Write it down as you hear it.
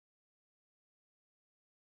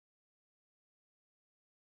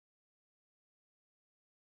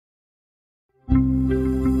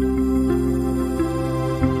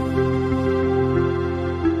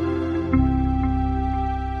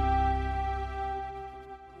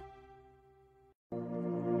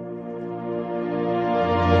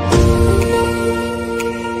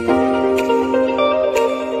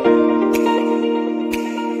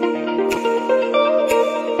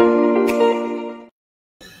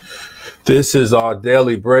This is our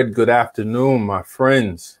daily bread. Good afternoon, my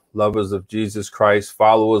friends, lovers of Jesus Christ,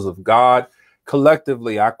 followers of God.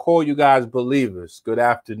 Collectively, I call you guys believers. Good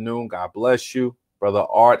afternoon. God bless you. Brother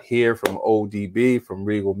Art here from ODB, from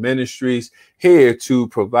Regal Ministries, here to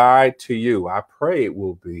provide to you. I pray it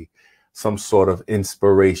will be some sort of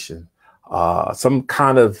inspiration, some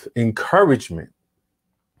kind of encouragement.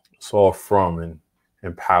 It's all from and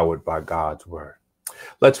empowered by God's word.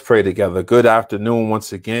 Let's pray together. Good afternoon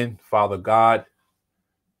once again. Father God,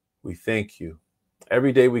 we thank you.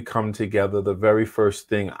 Every day we come together, the very first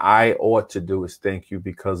thing I ought to do is thank you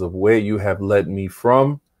because of where you have led me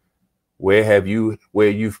from, where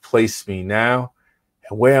you've placed me now,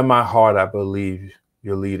 and where in my heart I believe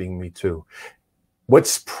you're leading me to.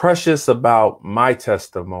 What's precious about my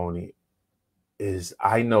testimony is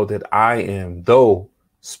I know that I am, though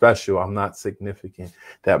special, I'm not significant,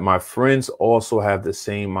 that my friends also have the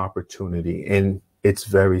same opportunity. And it's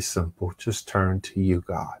very simple. Just turn to you,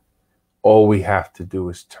 God. All we have to do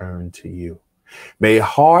is turn to you. May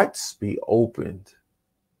hearts be opened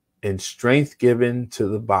and strength given to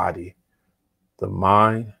the body, the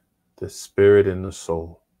mind, the spirit, and the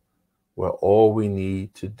soul, where all we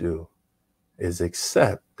need to do is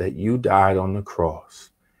accept that you died on the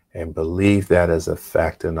cross and believe that as a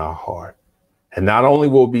fact in our heart. And not only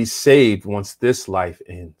will we be saved once this life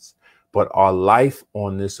ends, but our life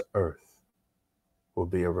on this earth will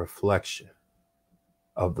be a reflection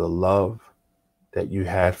of the love that you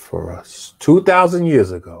had for us 2,000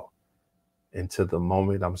 years ago into the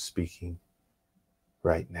moment I'm speaking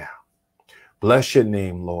right now. Bless your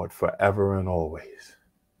name, Lord, forever and always.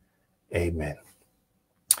 Amen.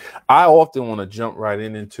 I often want to jump right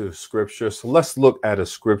into scripture. So let's look at a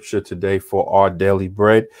scripture today for our daily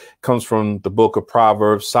bread. It comes from the book of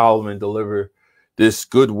Proverbs. Solomon delivered this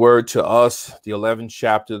good word to us, the 11th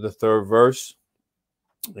chapter, the 3rd verse.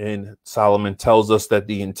 And Solomon tells us that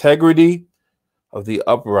the integrity of the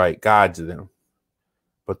upright guides them,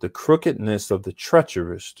 but the crookedness of the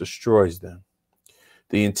treacherous destroys them.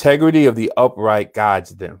 The integrity of the upright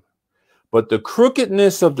guides them, but the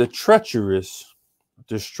crookedness of the treacherous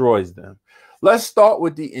destroys them. Let's start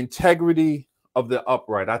with the integrity of the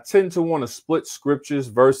upright. I tend to want to split scriptures,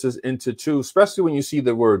 verses into two, especially when you see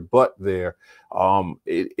the word but there.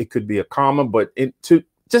 It could be a comma, but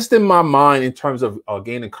just in my mind, in terms of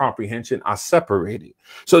gaining comprehension, I separate it.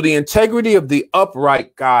 So the integrity of the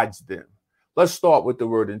upright guides them. Let's start with the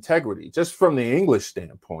word integrity. Just from the English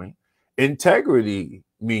standpoint, integrity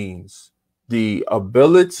means the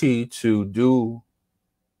ability to do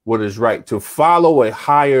what is right, to follow a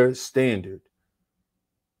higher standard,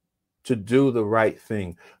 to do the right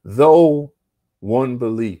thing. Though one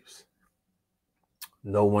believes,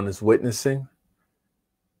 no one is witnessing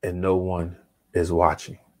and no one is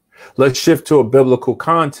watching. Let's shift to a biblical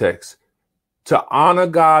context. To honor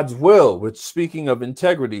God's will, which, speaking of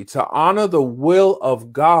integrity, to honor the will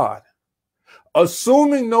of God,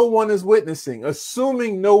 assuming no one is witnessing,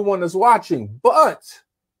 assuming no one is watching, but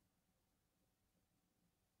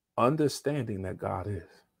understanding that God is.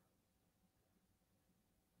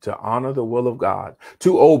 To honor the will of God,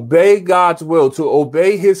 to obey God's will, to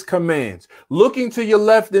obey his commands, looking to your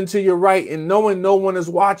left and to your right and knowing no one is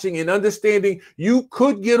watching and understanding you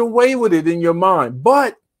could get away with it in your mind,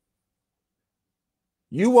 but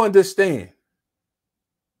you understand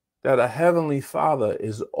that a heavenly Father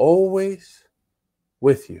is always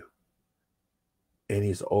with you and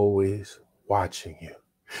he's always watching you.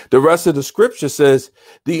 The rest of the scripture says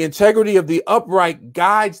the integrity of the upright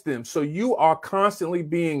guides them. So you are constantly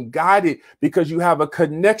being guided because you have a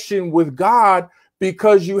connection with God,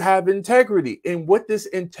 because you have integrity. And what this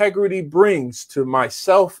integrity brings to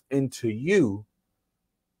myself and to you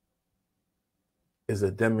is a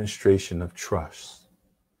demonstration of trust.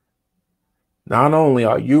 Not only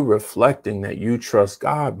are you reflecting that you trust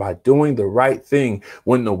God by doing the right thing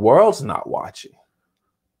when the world's not watching,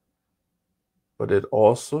 but it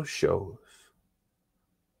also shows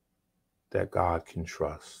that God can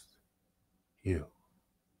trust you.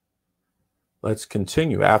 Let's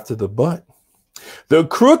continue after the but. The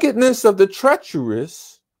crookedness of the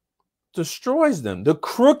treacherous destroys them. The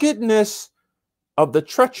crookedness of the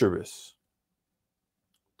treacherous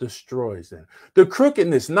destroys them. The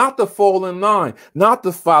crookedness, not to fall in line, not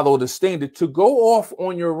to follow the standard, to go off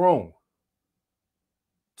on your own,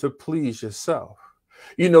 to please yourself.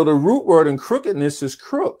 You know, the root word in crookedness is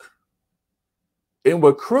crook. And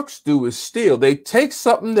what crooks do is steal. They take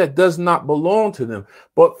something that does not belong to them.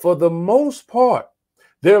 But for the most part,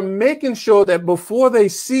 they're making sure that before they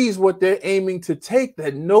seize what they're aiming to take,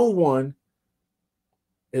 that no one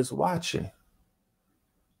is watching.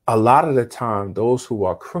 A lot of the time, those who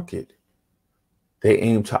are crooked They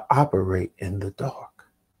aim to operate in the dark.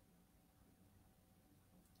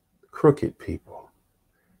 Crooked people.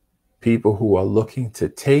 People who are looking to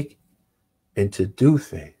take and to do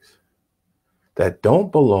things that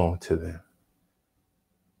don't belong to them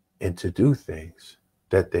and to do things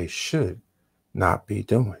that they should not be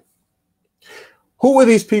doing. Who are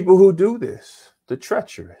these people who do this? The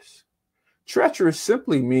treacherous. Treacherous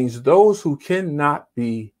simply means those who cannot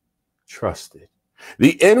be trusted.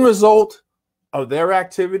 The end result of their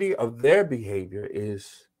activity, of their behavior,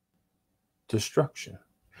 is destruction.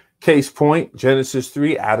 Case point, Genesis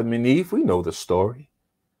 3, Adam and Eve, we know the story.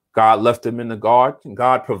 God left them in the garden.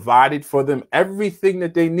 God provided for them everything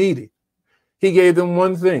that they needed. He gave them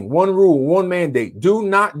one thing, one rule, one mandate. Do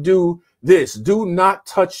not do this. Do not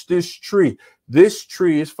touch this tree. This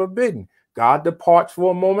tree is forbidden. God departs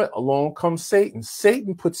for a moment. Along comes Satan.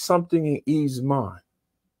 Satan puts something in Eve's mind.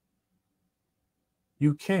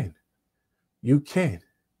 You can. You can.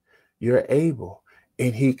 You're able.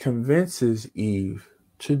 And he convinces Eve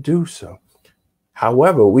to do so.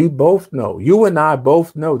 However, we both know, you and I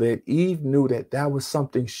both know that Eve knew that that was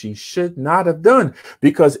something she should not have done,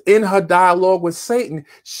 because in her dialogue with Satan,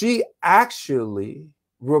 she actually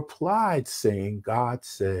replied saying, God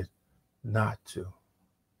said not to.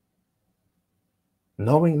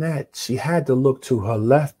 Knowing that, she had to look to her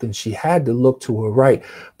left and she had to look to her right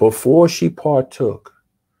before she partook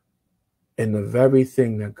in the very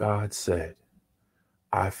thing that God said,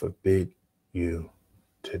 I forbid you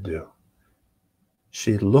to do.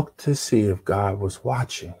 She looked to see if God was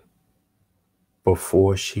watching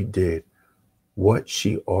before she did what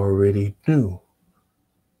she already knew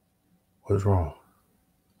was wrong.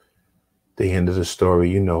 The end of the story,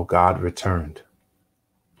 you know, God returned,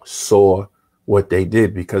 saw what they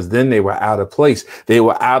did, because then they were out of place. They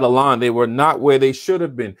were out of line. They were not where they should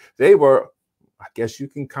have been. They were, I guess you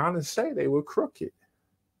can kind of say they were crooked.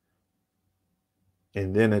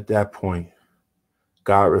 And then at that point,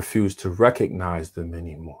 God refused to recognize them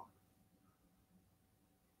anymore.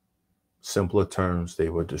 Simpler terms, they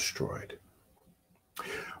were destroyed.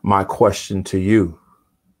 My question to you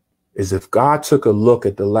is, if God took a look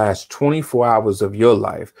at the last 24 hours of your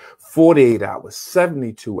life, 48 hours,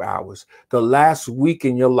 72 hours, the last week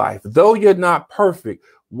in your life, though you're not perfect,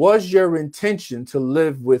 was your intention to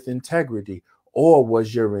live with integrity, or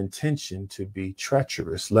was your intention to be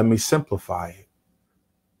treacherous? Let me simplify it.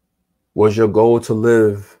 Was your goal to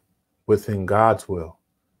live within God's will,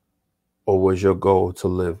 or was your goal to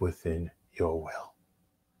live within your will?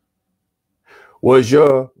 Was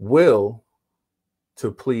your will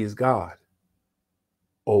to please God,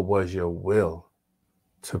 or was your will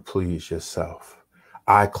to please yourself?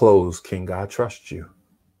 I close. Can God trust you?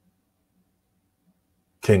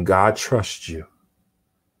 Can God trust you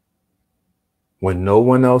when no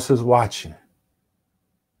one else is watching?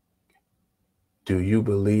 Do you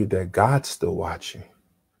believe that God's still watching?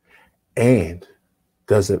 And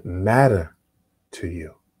does it matter to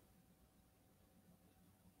you?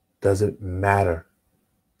 Does it matter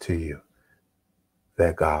to you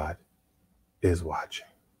that God is watching?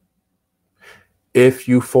 If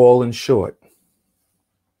you've fallen short,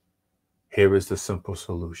 here is the simple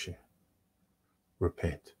solution.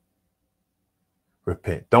 Repent.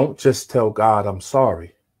 Repent. Don't just tell God, I'm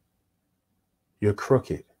sorry. You're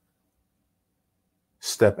crooked.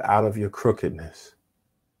 Step out of your crookedness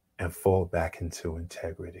and fall back into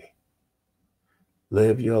integrity.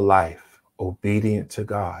 Live your life obedient to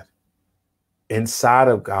God, inside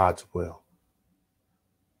of God's will.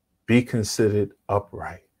 Be considered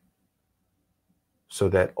upright, so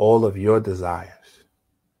that all of your desires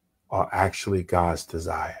are actually God's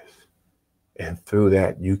desires. And through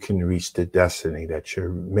that, you can reach the destiny that you're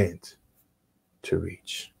meant to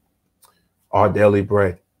reach. Our Daily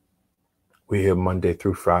Bread. We're here Monday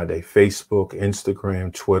through Friday, Facebook,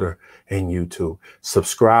 Instagram, Twitter, and YouTube.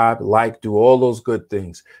 Subscribe, like, do all those good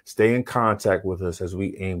things. Stay in contact with us as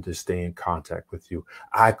we aim to stay in contact with you.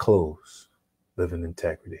 I close. Live in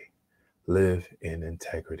integrity. Live in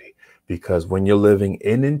integrity. Because when you're living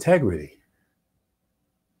in integrity,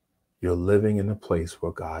 you're living in a place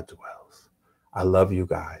where God dwells. I love you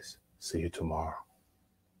guys. See you tomorrow.